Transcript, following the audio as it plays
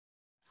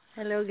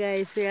Hello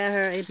guys, we are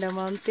here in the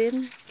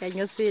mountain. Can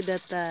you see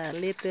that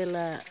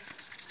little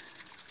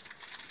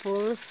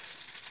pools?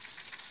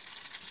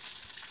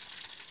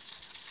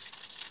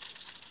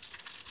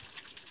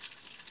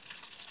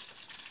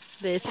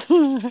 This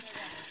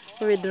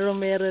with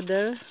Romero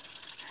there.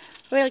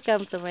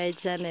 Welcome to my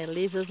channel.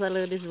 Lisa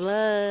Saludis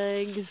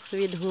Vlogs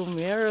with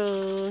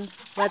Romero.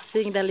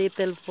 Watching the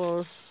little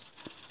pools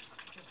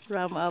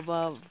from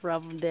above,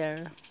 from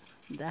there,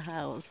 the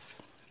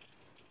house.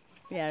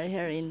 We are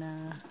here in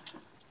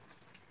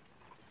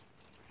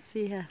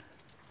see.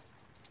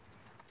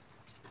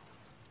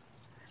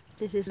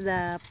 This is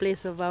the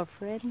place of our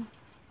friend.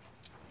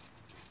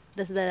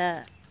 That's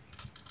the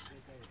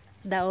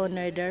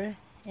owner there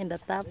in the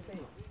top.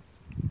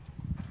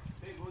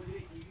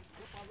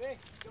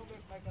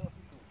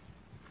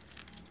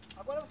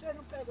 Agora você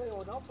não pega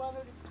eu não, para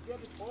ele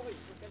depois,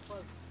 eu quero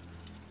fazer.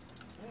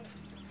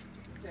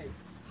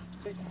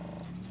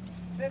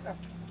 Senta,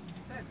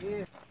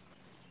 segue.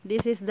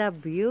 This is the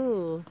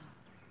view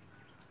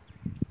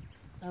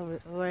of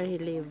where he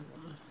live.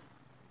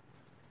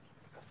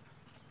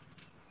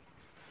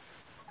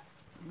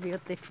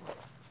 Beautiful.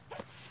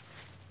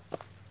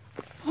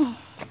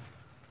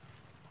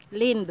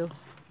 Lindo.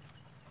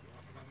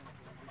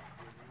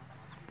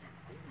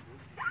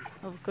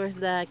 Of course,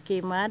 the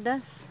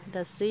Quemadas,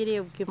 the city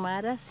of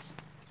Quemadas.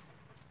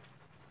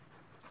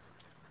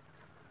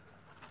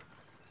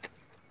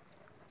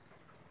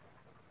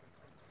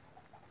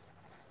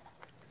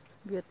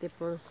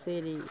 Beautiful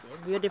city,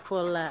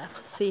 beautiful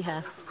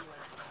Siha.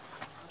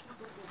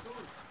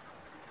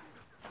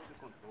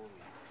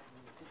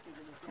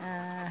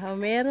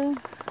 Homero,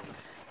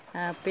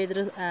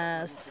 Pedro,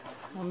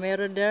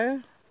 Homero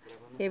there,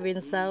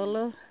 Kevin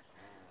Saulo,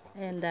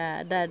 and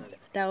the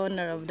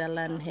owner of the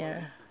land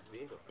here,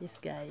 this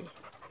guy.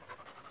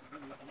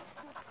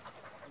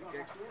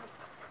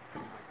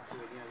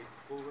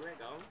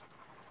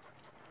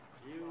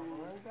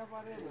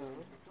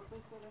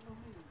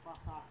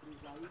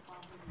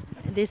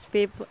 This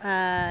people,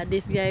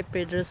 this guy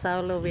Pedro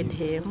Saulo with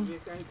him,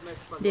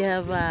 they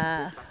have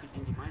a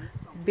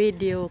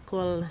video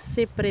called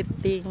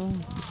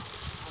separating,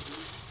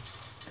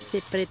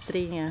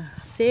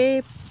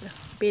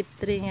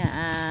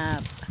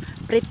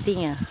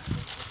 Pretinga.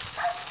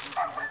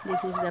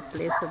 This is the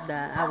place of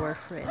our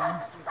friend.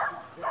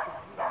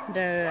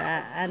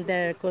 They're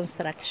under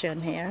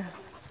construction here.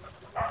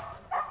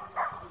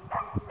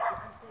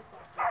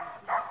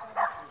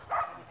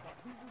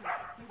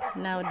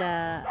 Now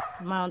the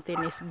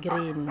mountain is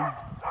green.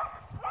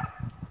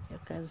 You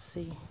can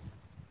see.